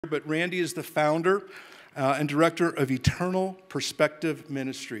But Randy is the founder and director of Eternal Perspective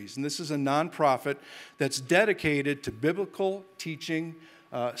Ministries. And this is a nonprofit that's dedicated to biblical teaching,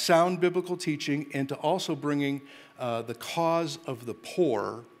 sound biblical teaching, and to also bringing the cause of the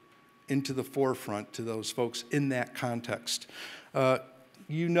poor into the forefront to those folks in that context.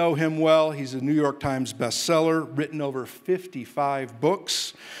 You know him well. He's a New York Times bestseller, written over 55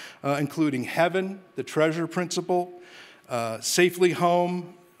 books, including Heaven, The Treasure Principle, Safely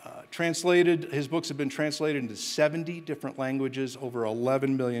Home. His books have been translated into 70 different languages, over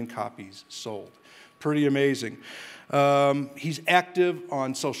 11 million copies sold. Pretty amazing. He's active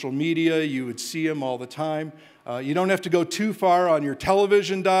on social media. You would see him all the time. You don't have to go too far on your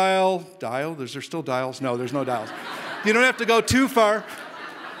television dial. Is there still dials? No, there's no dials. You don't have to go too far.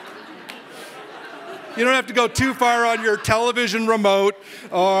 You don't have to go too far on your television remote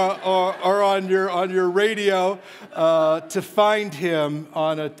or on your radio to find him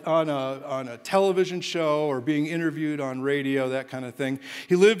on a television show or being interviewed on radio, that kind of thing.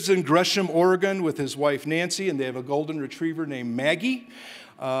 He lives in Gresham, Oregon with his wife Nancy, and they have a golden retriever named Maggie.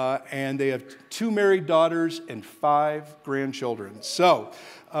 And they have 2 married daughters and 5 grandchildren. So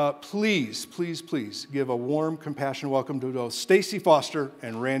please, please, please give a warm, compassionate welcome to both Stacey Foster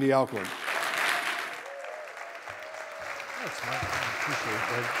and Randy Alcorn. Thanks, Mike. I appreciate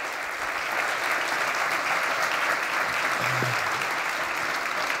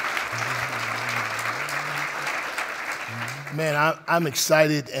it, Man, I'm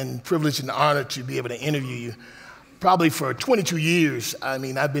excited and privileged and honored to be able to interview you. Probably for 22 years,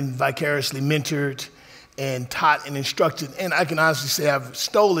 I've been vicariously mentored and taught and instructed, and I can honestly say I've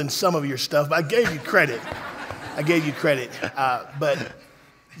stolen some of your stuff, but I gave you credit. But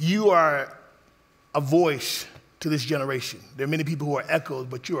you are a voice to this generation. There are many people who are echoed,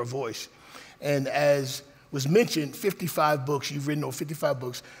 but you're a voice. And as was mentioned, 55 books, you've written over 55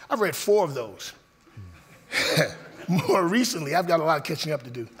 books. I've read 4 of those. More recently, I've got a lot of catching up to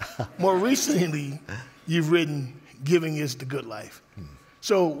do. More recently, you've written Giving is the Good Life.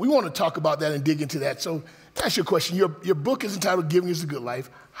 So we want to talk about that and dig into that. So that's your question. Your book is entitled Giving is the Good Life.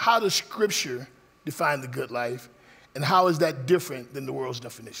 How does Scripture define the good life? And how is that different than the world's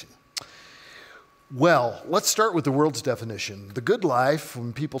definition? Well, let's start with the world's definition. The good life,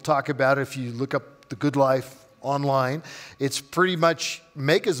 when people talk about it, if you look up the good life online, it's pretty much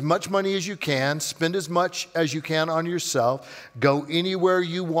make as much money as you can, spend as much as you can on yourself, go anywhere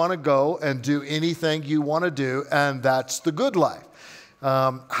you want to go and do anything you want to do, and that's the good life.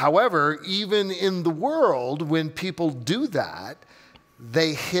 However, even in the world, when people do that,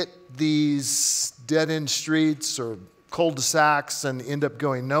 they hit these dead-end streets or cul-de-sacs and end up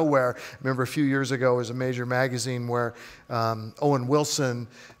going nowhere. Remember a few years ago, it was a major magazine where Owen Wilson,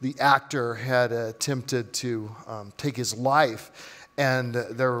 the actor, had attempted to take his life. And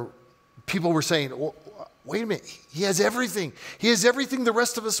people were saying, well, wait a minute, he has everything. He has everything the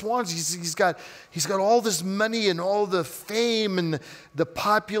rest of us wants. He's got all this money and all the fame and the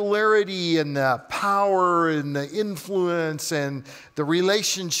popularity and the power and the influence and the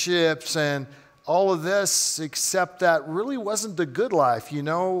relationships and all of this, except that really wasn't the good life. You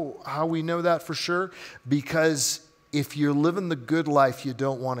know how we know that for sure? Because if you're living the good life, you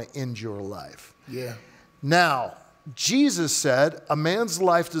don't want to end your life. Yeah. Now, Jesus said, a man's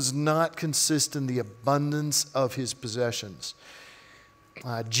life does not consist in the abundance of his possessions.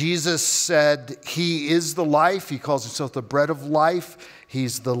 Jesus said he is the life. He calls himself the bread of life.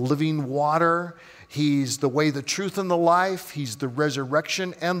 He's the living water. He's the way, the truth, and the life. He's the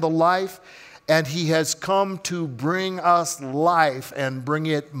resurrection and the life. And he has come to bring us life and bring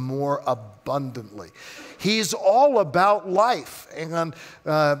it more abundantly. He's all about life. And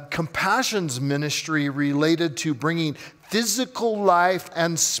Compassion's ministry related to bringing physical life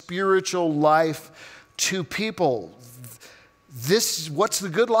and spiritual life to people. What's the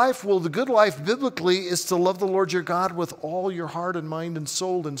good life? Well, the good life biblically is to love the Lord your God with all your heart and mind and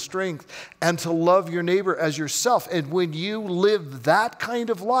soul and strength, and to love your neighbor as yourself. And when you live that kind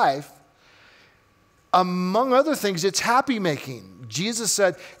of life, among other things, it's happy making. Jesus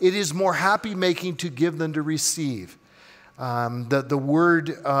said it is more happy making to give than to receive. The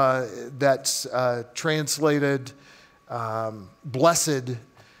word that's translated blessed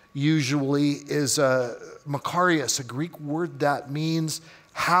usually is makarios, a Greek word that means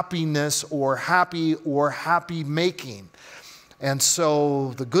happiness or happy making. And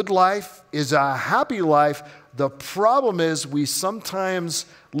so the good life is a happy life. The problem is we sometimes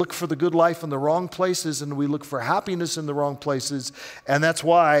look for the good life in the wrong places, and we look for happiness in the wrong places. And that's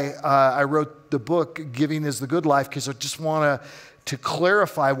why I wrote the book, Giving is the Good Life, because I just want to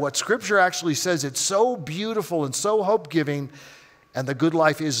clarify what Scripture actually says. It's so beautiful and so hope-giving. And the good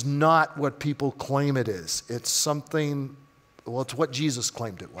life is not what people claim it is. It's something, well, it's what Jesus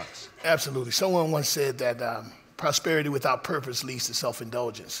claimed it was. Absolutely. Someone once said that prosperity without purpose leads to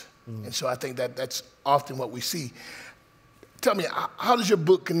self-indulgence. And so I think that that's often what we see. Tell me, how does your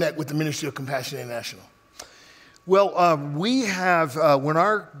book connect with the Ministry of Compassion International? Well, we have, when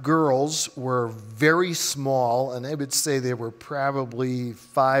our girls were very small, and they would say they were probably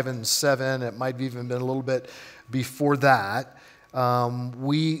 5 and 7, it might have even been a little bit before that,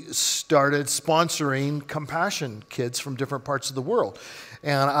 we started sponsoring Compassion kids from different parts of the world.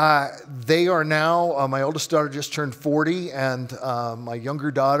 And they are now, my oldest daughter just turned 40, and our younger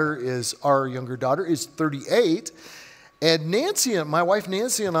daughter is 38. And Nancy, my wife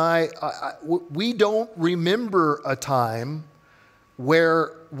Nancy and I, we don't remember a time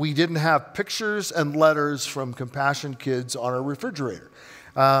where we didn't have pictures and letters from Compassion kids on our refrigerator.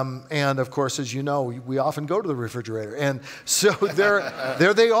 And of course, as you know, we often go to the refrigerator. And so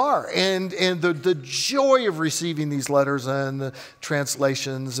there they are. And the joy of receiving these letters and the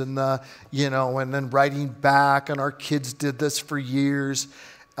translations and and then writing back, and our kids did this for years.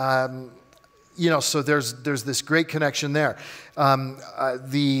 So there's this great connection there.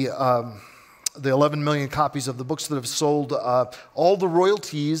 The 11 million copies of the books that have sold, all the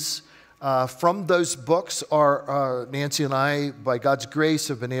royalties from those books are Nancy and I, by God's grace,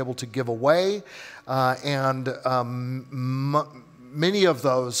 have been able to give away, and much of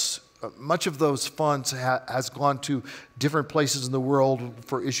those funds has gone to different places in the world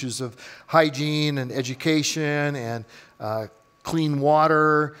for issues of hygiene and education and clean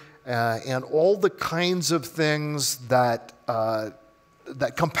water and all the kinds of things that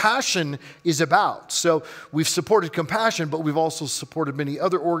Compassion is about. So we've supported Compassion, but we've also supported many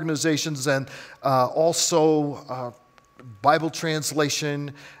other organizations, and also Bible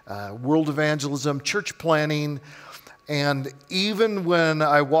translation, world evangelism, church planning. And even when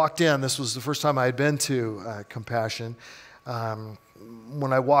I walked in, this was the first time I had been to Compassion,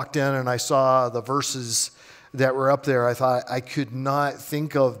 when I walked in and I saw the verses that were up there, I thought I could not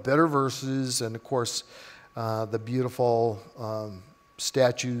think of better verses. And of course, the beautiful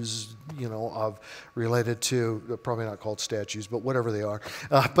statues, related to, probably not called statues, but whatever they are,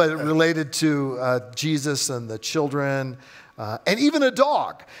 but related to Jesus and the children, and even a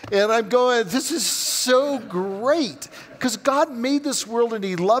dog. And I'm going, this is so great, because God made this world and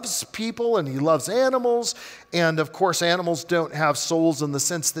He loves people and He loves animals. And of course, animals don't have souls in the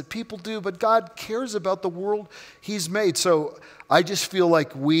sense that people do, but God cares about the world He's made. So I just feel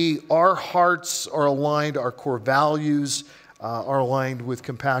like our hearts are aligned, our core values are aligned with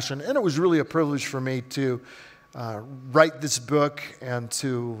Compassion. And it was really a privilege for me to write this book and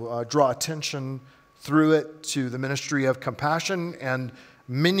to draw attention through it to the Ministry of Compassion and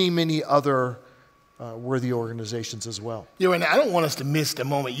many, many other worthy organizations as well. Yeah, and I don't want us to miss the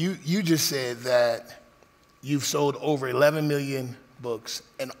moment. You just said that you've sold over 11 million books,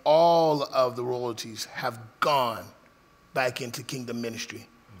 and all of the royalties have gone back into kingdom ministry.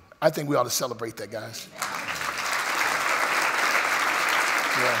 I think we ought to celebrate that, guys.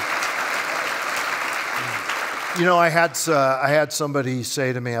 Yeah. I had somebody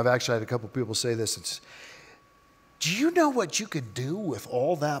say to me, I've actually had a couple people say this, it's, do you know what you could do with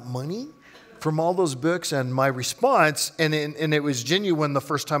all that money from all those books? And my response, and it was genuine the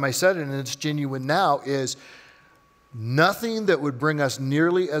first time I said it, and it's genuine now, is nothing that would bring us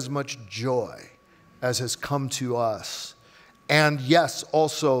nearly as much joy as has come to us. And yes,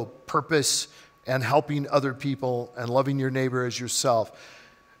 also purpose and helping other people and loving your neighbor as yourself.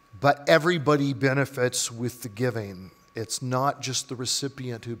 But everybody benefits with the giving. It's not just the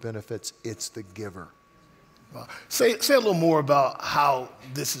recipient who benefits, it's the giver. Well, say a little more about how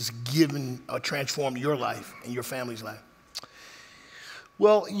this has given or transformed your life and your family's life.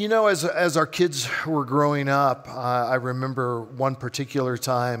 Well, as our kids were growing up, I remember one particular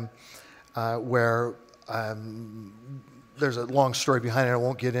time where there's a long story behind it. I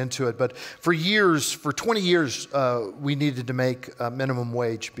won't get into it. But for 20 years, we needed to make minimum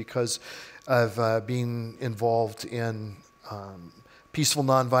wage because of being involved in peaceful,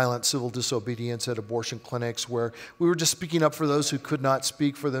 nonviolent civil disobedience at abortion clinics, where we were just speaking up for those who could not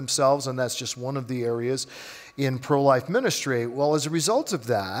speak for themselves, and that's just one of the areas in pro-life ministry. Well, as a result of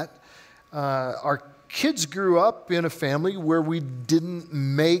that, our kids grew up in a family where we didn't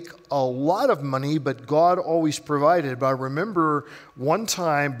make a lot of money, but God always provided. But I remember one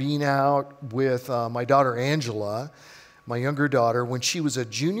time being out with my daughter Angela my younger daughter, when she was a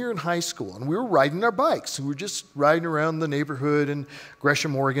junior in high school, and we were riding our bikes. We were just riding around the neighborhood in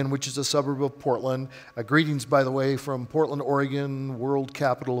Gresham, Oregon, which is a suburb of Portland. Greetings, by the way, from Portland, Oregon, world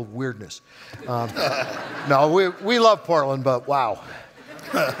capital of weirdness. No, we love Portland, but wow.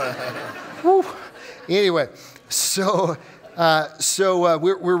 Anyway, so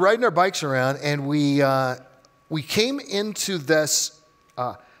we're riding our bikes around, and we came into this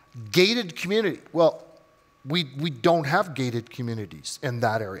gated community. Well, we don't have gated communities in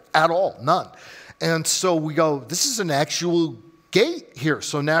that area at all, none. And so we go, this is an actual gate here.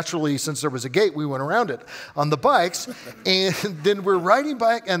 So naturally, since there was a gate, we went around it on the bikes. And then we're riding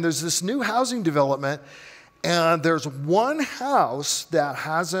back, and there's this new housing development, and there's one house that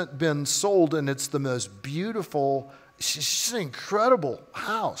hasn't been sold, and it's the most beautiful, it's just an incredible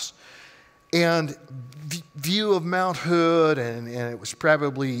house. And view of Mount Hood, and it was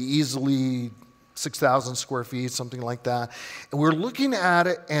probably easily 6,000 square feet, something like that. And we're looking at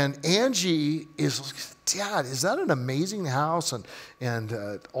it, and Angie is, Dad, is that an amazing house?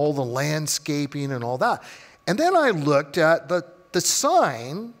 And all the landscaping and all that. And then I looked at the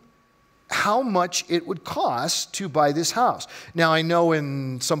sign, how much it would cost to buy this house. Now, I know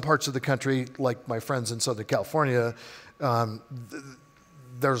in some parts of the country, like my friends in Southern California,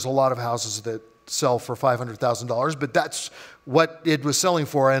 there's a lot of houses that sell for $500,000, but that's what it was selling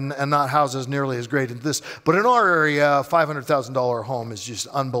for, and not houses nearly as great as this. But in our area, a $500,000 home is just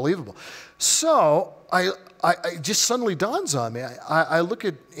unbelievable. So I just suddenly dawns on me. I look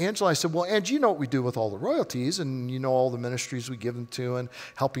at Angela, I said, well, Angie, you know what we do with all the royalties, and you know all the ministries we give them to, and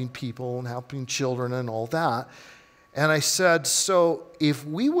helping people and helping children and all that. And I said, so if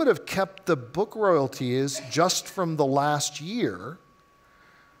we would have kept the book royalties just from the last year,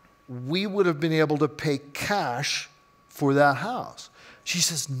 we would have been able to pay cash for that house. She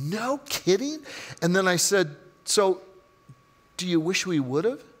says, no kidding? And then I said, so do you wish we would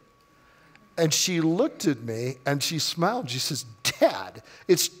have? And she looked at me and she smiled. She says, Dad,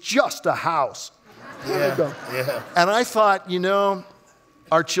 it's just a house. Yeah, yeah. And I thought, you know,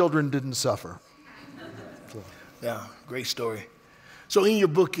 our children didn't suffer. Yeah, great story. So in your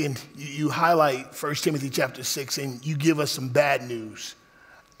book, you highlight 1 Timothy chapter 6, and you give us some bad news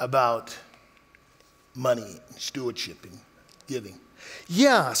about money, stewardship, and giving.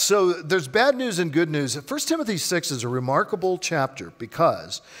 Yeah, so there's bad news and good news. 1 Timothy 6 is a remarkable chapter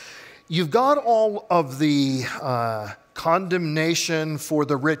because you've got all of the condemnation for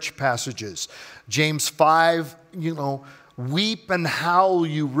the rich passages. James 5, you know, weep and howl,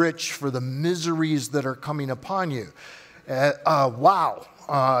 you rich, for the miseries that are coming upon you. Wow.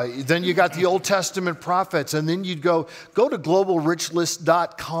 Then you got the Old Testament prophets, and then you'd go to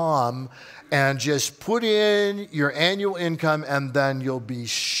globalrichlist.com and just put in your annual income, and then you'll be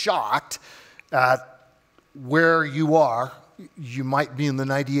shocked at where you are. You might be in the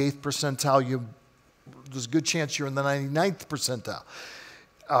 98th percentile. There's a good chance you're in the 99th percentile.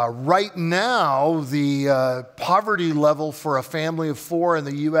 Right now, the poverty level for a family of 4 in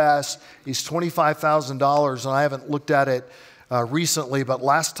the U.S. is $25,000, and I haven't looked at it recently, but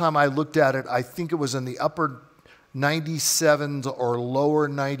last time I looked at it, I think it was in the upper 97th or lower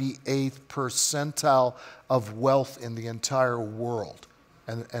 98th percentile of wealth in the entire world.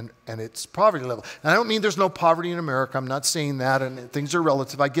 And it's poverty level. And I don't mean there's no poverty in America. I'm not saying that, and things are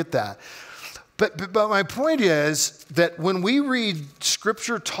relative. I get that. But my point is that when we read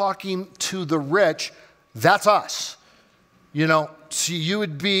Scripture talking to the rich, that's us. You know, so you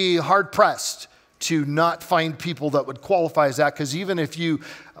would be hard-pressed to not find people that would qualify as that, because even if you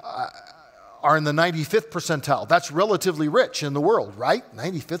are in the 95th percentile, that's relatively rich in the world, right?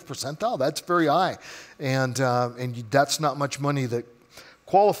 95th percentile, that's very high. And that's not much money that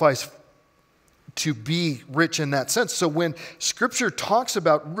qualifies to be rich in that sense. So when Scripture talks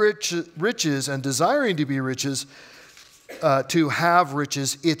about riches and desiring to be riches, to have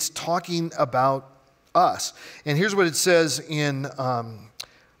riches, it's talking about us. And here's what it says in 1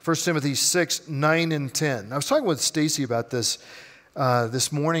 Timothy 6, 9, and 10. I was talking with Stacey about this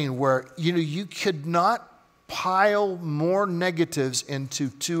this morning, where you could not pile more negatives into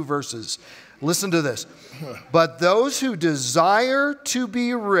 2 verses. Listen to this. But those who desire to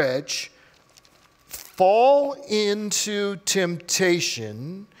be rich fall into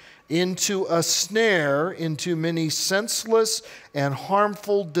temptation, into a snare, into many senseless and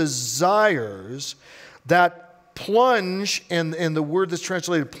harmful desires that plunge, and the word that's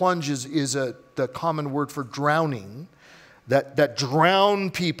translated plunge is the common word for drowning, that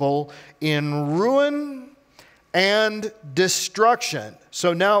drown people in ruin and destruction.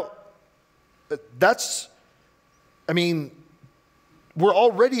 So now, we're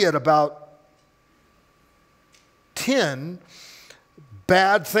already at about 10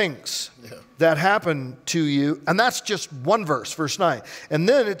 bad things that happen to you. And that's just one verse, verse 9. And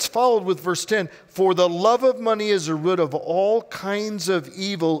then it's followed with verse 10. For the love of money is a root of all kinds of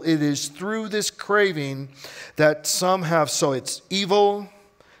evil. It is through this craving that some have. So it's evil,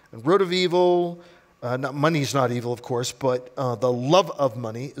 a root of evil. Money is not evil, of course, but the love of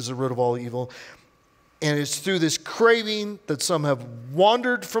money is the root of all evil. And it's through this craving that some have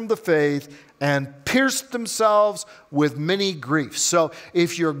wandered from the faith and pierced themselves with many griefs. So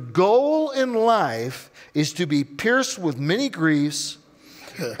if your goal in life is to be pierced with many griefs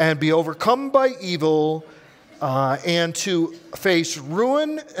and be overcome by evil and to face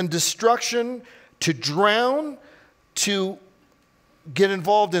ruin and destruction, to drown, to get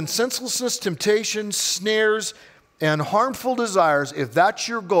involved in senselessness, temptation, snares, and harmful desires, if that's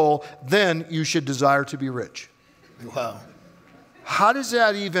your goal, then you should desire to be rich. Wow. How does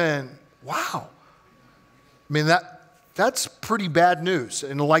that even, wow. I mean, that's pretty bad news.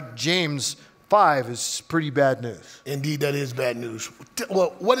 And like James 5 is pretty bad news. Indeed, that is bad news.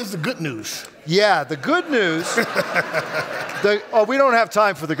 Well, what is the good news? Yeah, the good news. We don't have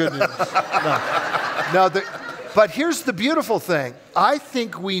time for the good news. No, but here's the beautiful thing. I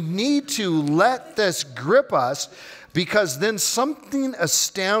think we need to let this grip us, because then something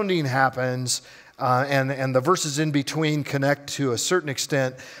astounding happens, and the verses in between connect to a certain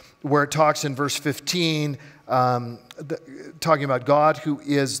extent, where it talks in verse 15, talking about God who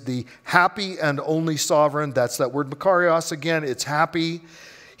is the happy and only sovereign. That's that word makarios again. It's happy.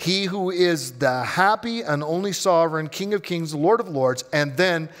 He who is the happy and only sovereign, King of kings, Lord of lords. And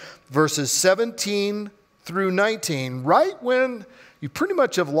then verses 17 through 19, right when you pretty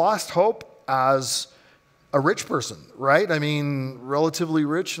much have lost hope as a rich person, right? I mean, relatively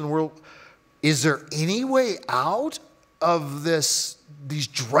rich in the world. Is there any way out of these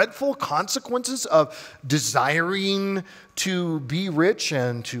dreadful consequences of desiring to be rich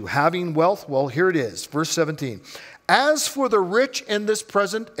and to having wealth? Well, here it is, verse 17. As for the rich in this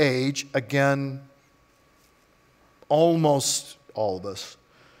present age, again, almost all of us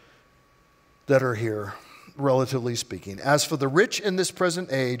that are here, relatively speaking. As for the rich in this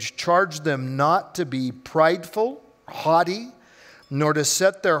present age, charge them not to be prideful, haughty, nor to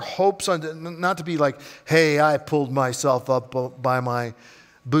set their hopes on, not to be like, hey, I pulled myself up by my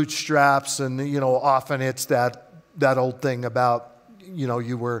bootstraps. And, often it's that old thing about,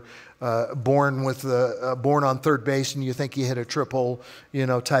 you were born on third base and you think you hit a triple,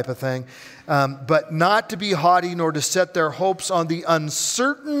 type of thing. But not to be haughty, nor to set their hopes on the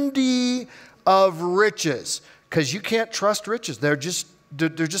uncertainty of riches, because you can't trust riches. They're just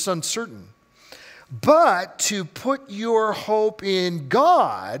uncertain. But to put your hope in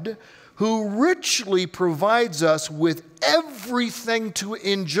God, who richly provides us with everything to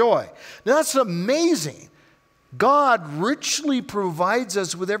enjoy. Now that's amazing. God richly provides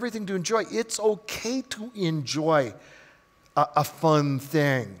us with everything to enjoy. It's okay to enjoy a fun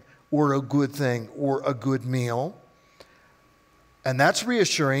thing or a good thing or a good meal. And that's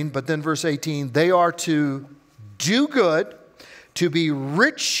reassuring. But then verse 18, they are to do good, to be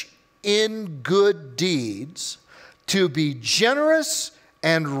rich in good deeds, to be generous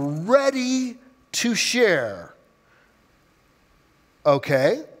and ready to share.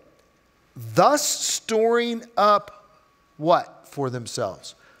 Okay? Thus storing up what for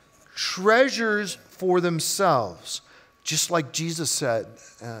themselves? Treasures for themselves. Just like Jesus said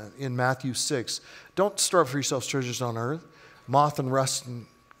in Matthew 6, don't store up for yourselves treasures on earth. Moth and rust and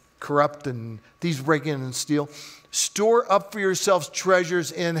corrupt and thieves break in and steal. Store up for yourselves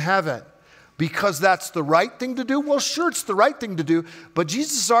treasures in heaven. Because that's the right thing to do? Well, sure, it's the right thing to do. But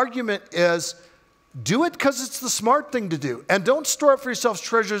Jesus' argument is, do it because it's the smart thing to do. And don't store up for yourselves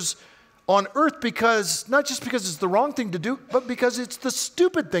treasures on earth not just because it's the wrong thing to do, but because it's the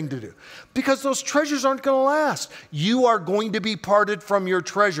stupid thing to do. Because those treasures aren't going to last. You are going to be parted from your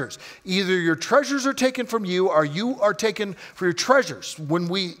treasures. Either your treasures are taken from you, or you are taken for your treasures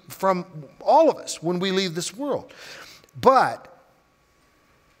from all of us when we leave this world. But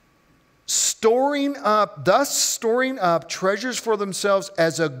storing up treasures for themselves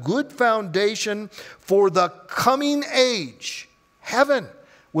as a good foundation for the coming age, heaven.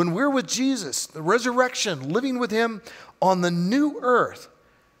 When we're with Jesus, the resurrection, living with him on the new earth.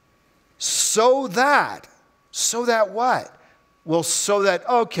 So that what? Well, so that,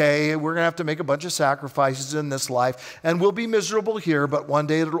 okay, we're going to have to make a bunch of sacrifices in this life, and we'll be miserable here, but one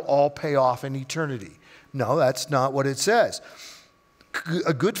day it'll all pay off in eternity. No, that's not what it says.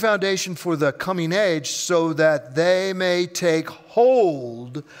 A good foundation for the coming age, so that they may take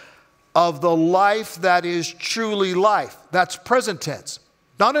hold of the life that is truly life. That's present tense.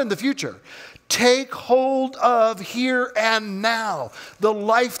 Not in the future. take hold of here and now. The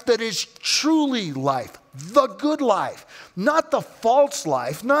life that is truly life. The good life. Not the false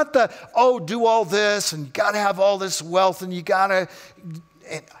life. Not the, oh, do all this and you got to have all this wealth and you got to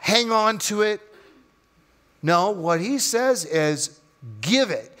hang on to it. No, what he says is give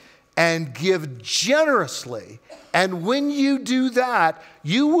it and give generously. And when you do that,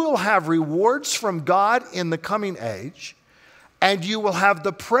 you will have rewards from God in the coming age. And you will have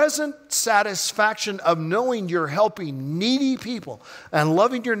the present satisfaction of knowing you're helping needy people and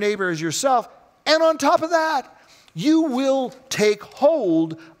loving your neighbor as yourself. And on top of that, you will take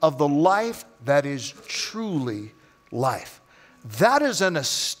hold of the life that is truly life. That is an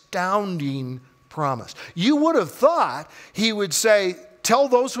astounding promise. You would have thought he would say, tell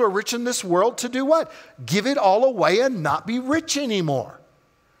those who are rich in this world to do what? Give it all away and not be rich anymore.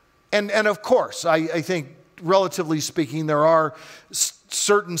 And of course, I think, relatively speaking, there are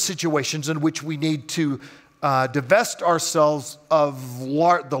certain situations in which we need to divest ourselves of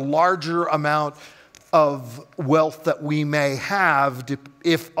the larger amount of wealth that we may have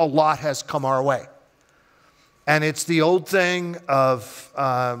if a lot has come our way. And it's the old thing of,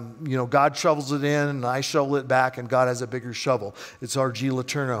 God shovels it in and I shovel it back and God has a bigger shovel. It's R.G.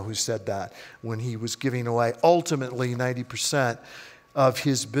 Letourneau who said that when he was giving away ultimately 90% of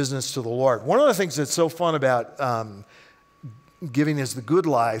his business to the Lord. One of the things that's so fun about Giving is the Good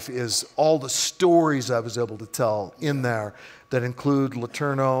Life is all the stories I was able to tell in there that include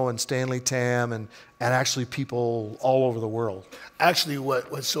Letourneau and Stanley Tam and actually people all over the world. Actually,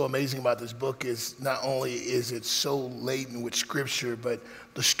 what's so amazing about this book is not only is it so laden with scripture, but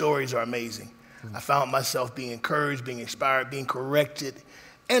the stories are amazing. I found myself being encouraged, being inspired, being corrected,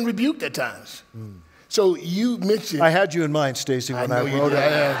 and rebuked at times. So you mentioned... I had you in mind, Stacey, when I wrote it.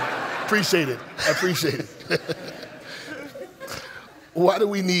 I appreciate it. I appreciate it. Why do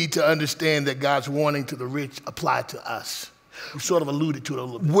we need to understand that God's warning to the rich apply to us? You sort of alluded to it a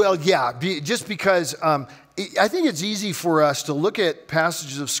little bit. Well, yeah, just because I think it's easy for us to look at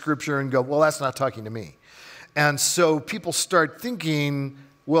passages of Scripture and go, well, that's not talking to me. And so people start thinking,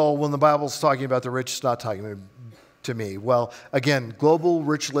 well, when the Bible's talking about the rich, it's not talking to me. Well, again,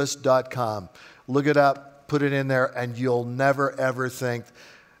 globalrichlist.com. Look it up, put it in there, and you'll never, ever think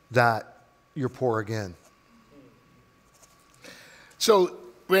that you're poor again. So,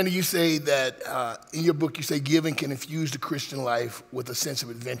 Randy, you say that in your book, you say giving can infuse the Christian life with a sense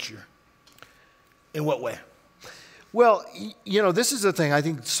of adventure. In what way? Well, this is the thing. I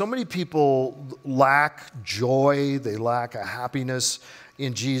think so many people lack joy. They lack a happiness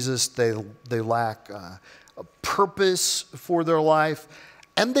in Jesus. They lack a purpose for their life.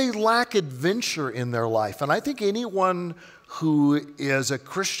 And they lack adventure in their life. And I think anyone who is a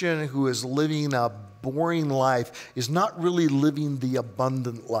Christian who is living a boring life is not really living the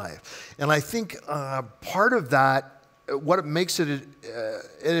abundant life. And I think part of that, what it makes it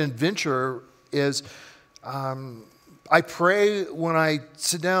an adventure is I pray when I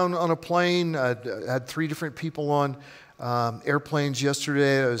sit down on a plane. I had 3 different people on airplanes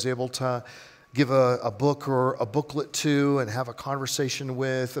yesterday. I was able to give a book or a booklet to and have a conversation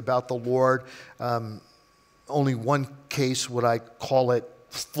with about the Lord. Only one case would I call it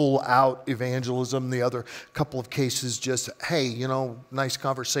full-out evangelism. The other couple of cases just, hey, nice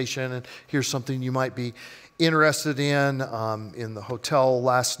conversation, and here's something you might be interested in the hotel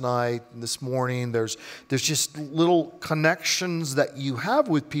last night, this morning. There's just little connections that you have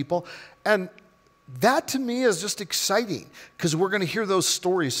with people, and that to me is just exciting because we're going to hear those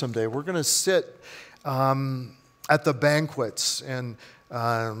stories someday. We're going to sit at the banquets, and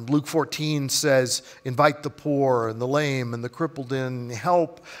Luke 14 says, invite the poor and the lame and the crippled in,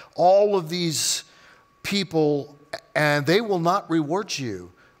 help all of these people, and they will not reward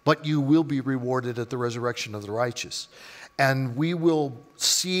you, but you will be rewarded at the resurrection of the righteous. And we will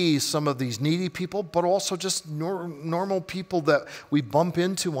see some of these needy people, but also just normal people that we bump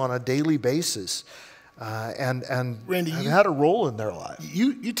into on a daily basis and Randy, have had a role in their life.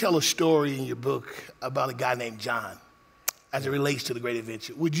 You tell a story in your book about a guy named John as it relates to the Great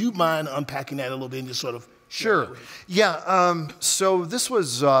Adventure. Would you mind unpacking that a little bit and just sort of... Sure. Yeah, so this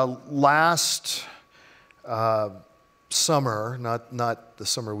was last summer, not the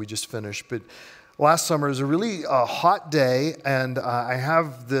summer we just finished, but last summer. It was a really hot day, and I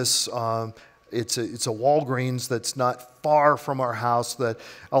have this, it's a Walgreens that's not far from our house that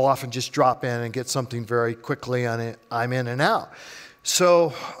I'll often just drop in and get something very quickly, and I'm in and out.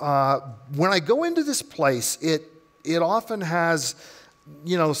 So when I go into this place, it often has,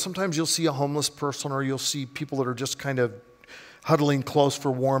 sometimes you'll see a homeless person or you'll see people that are just kind of huddling close for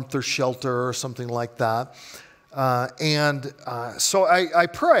warmth or shelter or something like that. So I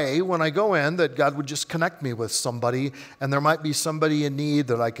pray when I go in that God would just connect me with somebody, and there might be somebody in need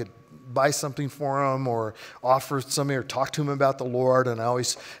that I could buy something for them or offer something or talk to them about the Lord. And I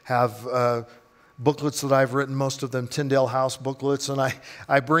always have booklets that I've written, most of them Tyndale House booklets, and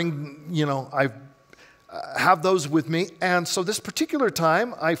I bring, I have those with me. And so this particular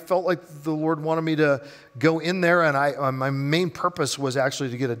time, I felt like the Lord wanted me to go in there, and my main purpose was actually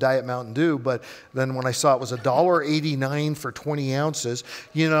to get a Diet Mountain Dew, but then when I saw it was $1.89 for 20 ounces,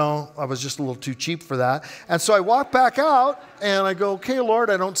 I was just a little too cheap for that. And so I walk back out, and I go, okay, Lord,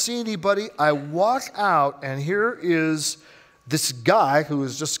 I don't see anybody. I walk out, and here is this guy who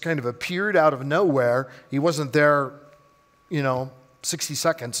has just kind of appeared out of nowhere. He wasn't there, 60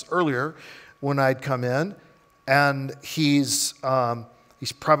 seconds earlier when I'd come in, and he's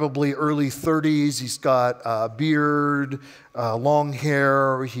probably early 30s. He's got a beard, long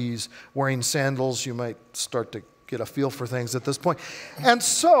hair. He's wearing sandals. You might start to get a feel for things at this point. And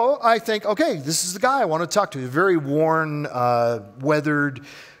so I think, okay, this is the guy I want to talk to. A very worn, weathered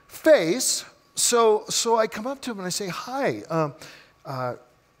face. So I come up to him and I say, hi,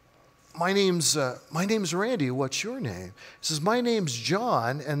 my name's Randy. What's your name? He says, my name's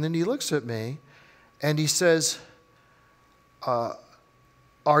John. And then he looks at me and he says,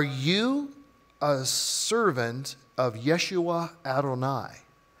 are you a servant of Yeshua Adonai?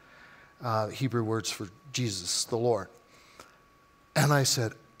 Hebrew words for Jesus, the Lord. And I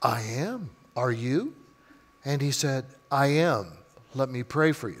said, I am. Are you? And he said, I am. Let me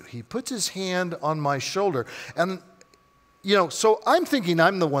pray for you. He puts his hand on my shoulder. And, so I'm thinking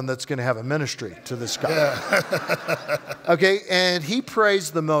I'm the one that's going to have a ministry to this guy. Yeah. Okay, and he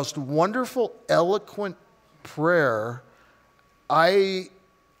prays the most wonderful, eloquent prayer I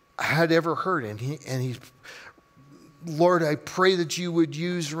had ever heard. And he, Lord, I pray that you would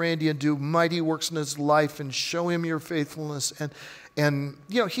use Randy and do mighty works in his life and show him your faithfulness. And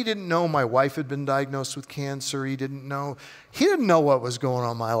he didn't know my wife had been diagnosed with cancer. He didn't know what was going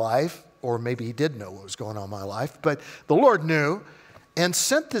on in my life, or maybe he did know what was going on in my life, but the Lord knew and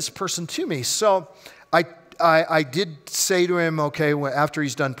sent this person to me. So I did say to him, okay, after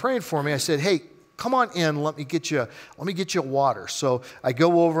he's done praying for me, I said, hey, come on in, let me get you water. So I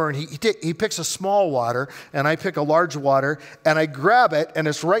go over and he picks a small water and I pick a large water and I grab it and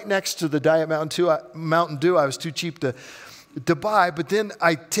it's right next to the Diet Mountain Dew. I was too cheap to buy, but then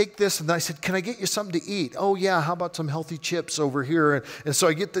I take this and I said, can I get you something to eat? Oh yeah, how about some healthy chips over here? And so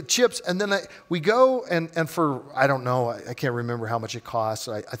I get the chips and then we go and for, I don't know, I can't remember how much it costs.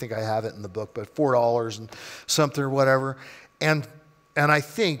 I think I have it in the book, but $4 and something or whatever. And I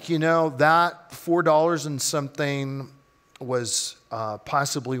think, that $4 and something was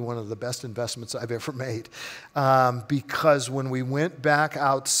possibly one of the best investments I've ever made. Because when we went back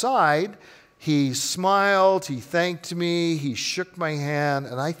outside, he smiled, he thanked me, he shook my hand,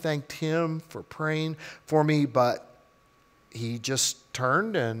 and I thanked him for praying for me, but he just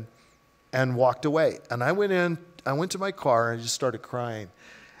turned and walked away. And I went to my car and I just started crying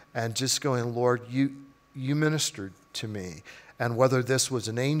and just going, Lord, you ministered to me. And whether this was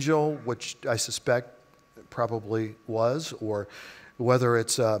an angel, which I suspect it probably was, or whether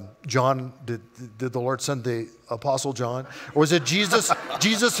it's John, did the Lord send the Apostle John? Or was it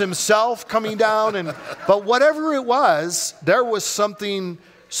Jesus himself coming down? But whatever it was, there was something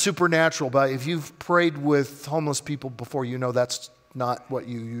supernatural. But if you've prayed with homeless people before, that's not what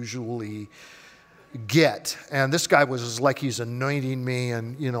you usually get. And this guy was like he's anointing me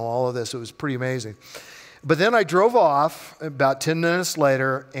and, all of this. It was pretty amazing. But then I drove off about 10 minutes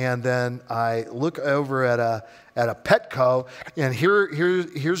later, and then I look over at a Petco, and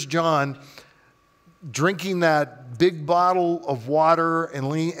here's John drinking that big bottle of water,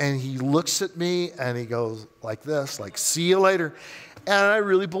 and he looks at me, and he goes like this, like, see you later. And I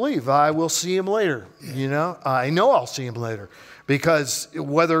really believe I will see him later, I know I'll see him later, because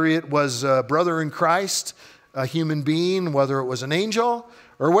whether it was a brother in Christ, a human being, whether it was an angel,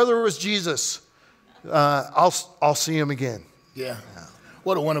 or whether it was Jesus, I'll see him again. Yeah.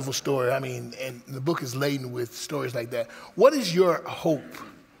 What a wonderful story. I mean, and the book is laden with stories like that. What is your hope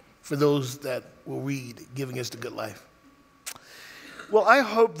for those that will read Giving Is the Good Life? Well, I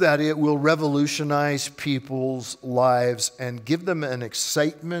hope that it will revolutionize people's lives and give them an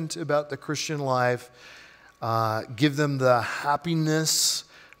excitement about the Christian life, give them the happiness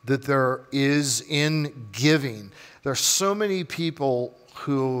that there is in giving. There are so many people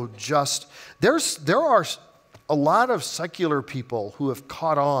who just, there are a lot of secular people who have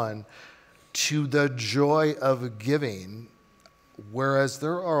caught on to the joy of giving, whereas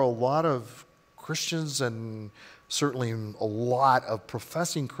there are a lot of Christians and certainly a lot of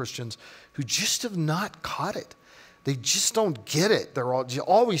professing Christians who just have not caught it. they just don't get it. They're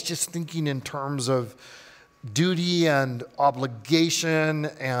always just thinking in terms of duty and obligation,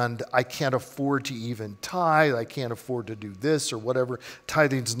 and I can't afford to even tithe. I can't afford to do this or whatever.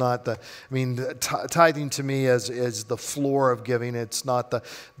 Tithing's not tithing to me is the floor of giving. It's not the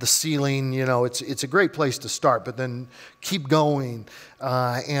ceiling. It's a great place to start, but then keep going.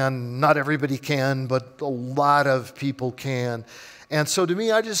 And not everybody can, but a lot of people can. And so to me,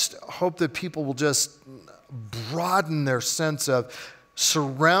 I just hope that people will just broaden their sense of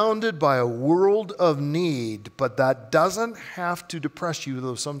surrounded by a world of need, but that doesn't have to depress you,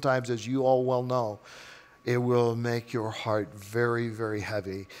 though sometimes, as you all well know, it will make your heart very, very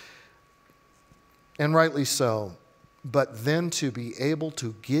heavy. And rightly so. But then to be able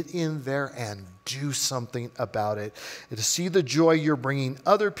to get in there and do something about it, and to see the joy you're bringing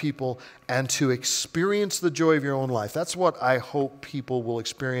other people, and to experience the joy of your own life. That's what I hope people will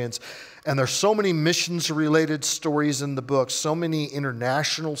experience. And there's so many missions-related stories in the book, so many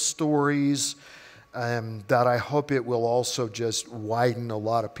international stories, that I hope it will also just widen a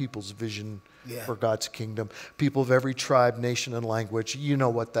lot of people's vision for God's kingdom. People of every tribe, nation, and language, you know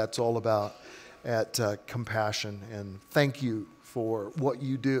what that's all about at Compassion. And thank you for what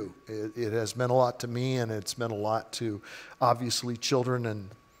you do. It has meant a lot to me, and it's meant a lot to, obviously, children and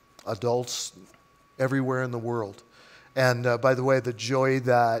adults everywhere in the world. And by the way, the joy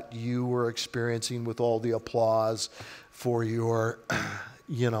that you were experiencing with all the applause for your,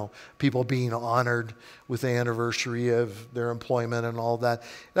 people being honored with the anniversary of their employment and all that,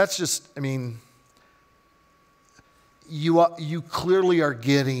 that's just, you clearly are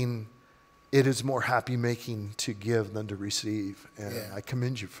getting, it is more happy making to give than to receive. And I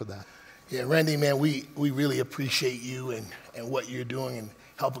commend you for that. Yeah, Randy, man, we really appreciate you and what you're doing and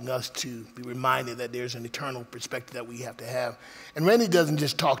helping us to be reminded that there's an eternal perspective that we have to have. And Randy doesn't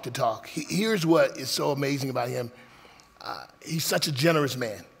just talk to talk. Here's what is so amazing about him. He's such a generous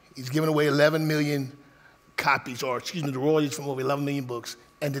man. He's given away 11 million copies, the royalties from over 11 million books.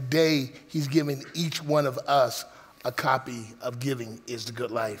 And today, he's giving each one of us a copy of Giving is the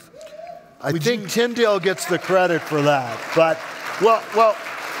Good Life. I think Tyndale gets the credit for that. But, well,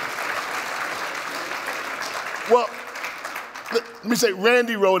 let me say,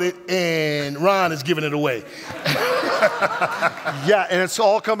 Randy wrote it, and Ron is giving it away. Yeah, and it's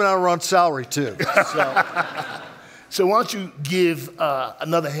all coming out of Ron's salary, too. So why don't you give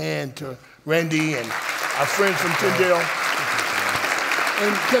another hand to Randy and our friends from Tyndale.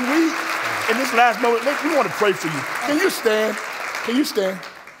 And can we, in this last moment, we want to pray for you. Can you stand? Can you stand?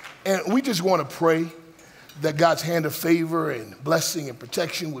 And we just want to pray that God's hand of favor and blessing and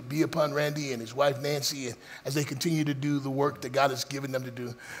protection would be upon Randy and his wife Nancy, and as they continue to do the work that God has given them to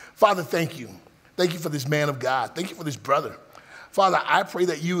do. Father, thank you. Thank you for this man of God. Thank you for this brother. Father, I pray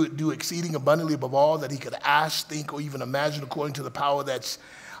that you would do exceeding abundantly above all that he could ask, think, or even imagine according to the power that's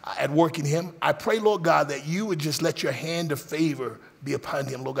at work in him. I pray, Lord God, that you would just let your hand of favor be upon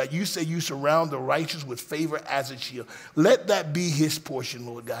him, Lord God. You say you surround the righteous with favor as a shield. Let that be his portion,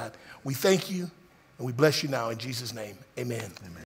 Lord God. We thank you and we bless you now in Jesus' name. Amen. Amen.